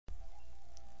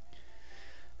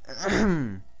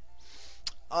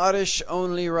Oddish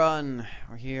only run.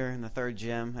 We're here in the third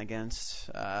gym against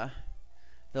the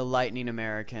Lightning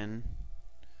American.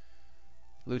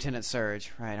 Lieutenant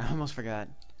Surge. Right, I almost forgot.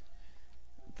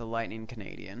 The Lightning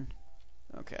Canadian.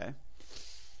 Okay.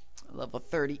 Level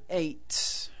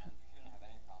 38.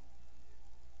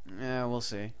 Yeah, we'll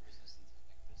see.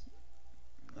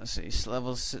 Let's see.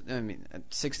 Levels,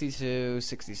 62,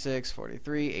 66,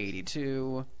 43,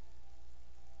 82.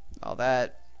 All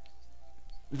that.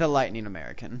 The Lightning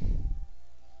American.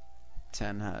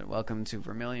 10 HUD. Welcome to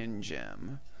Vermilion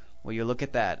Gym. Will you look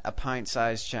at that? A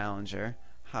pint-sized challenger.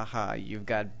 Haha, you've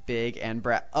got big and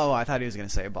Oh, I thought he was going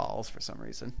to say balls for some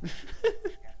reason.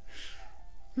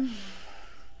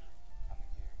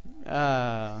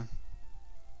 uh...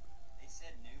 They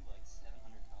said noob like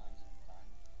 700 times in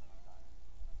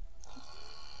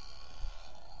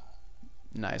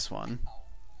time. Nice one.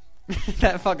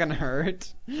 That fucking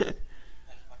hurt. That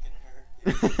fucking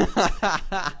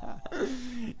hurt.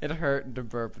 It hurt to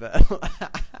burp that.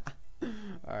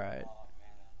 Alright. Oh, man,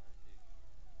 that hurt,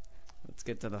 dude. Let's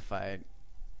get to the fight.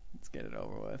 Let's get it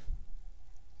over with.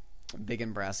 Big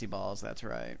and brassy balls, that's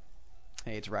right.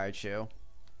 Hey, it's Raichu.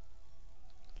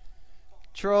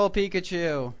 Troll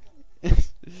Pikachu!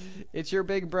 It's your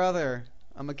big brother.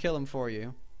 I'm gonna kill him for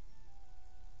you.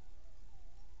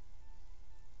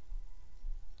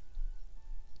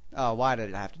 Oh, why did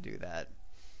it have to do that?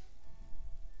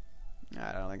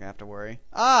 I don't think I have to worry.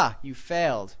 Ah! You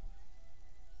failed.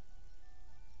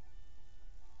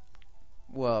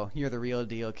 Whoa, you're the real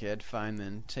deal, kid. Fine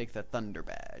then. Take the Thunder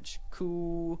Badge.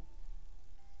 Cool.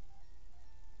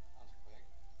 That was quick.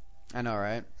 I know,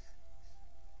 right?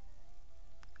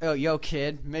 Oh, yo,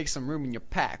 kid. Make some room in your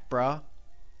pack, bruh.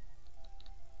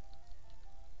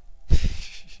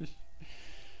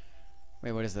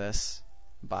 Wait, what is this?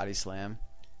 Body slam.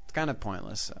 It's kind of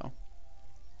pointless, so.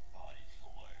 Body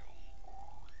slam.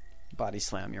 Body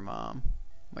slam your mom.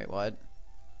 Wait, what?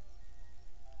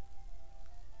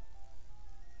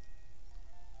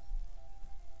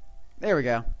 There we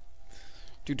go.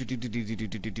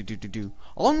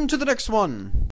 On to the next one.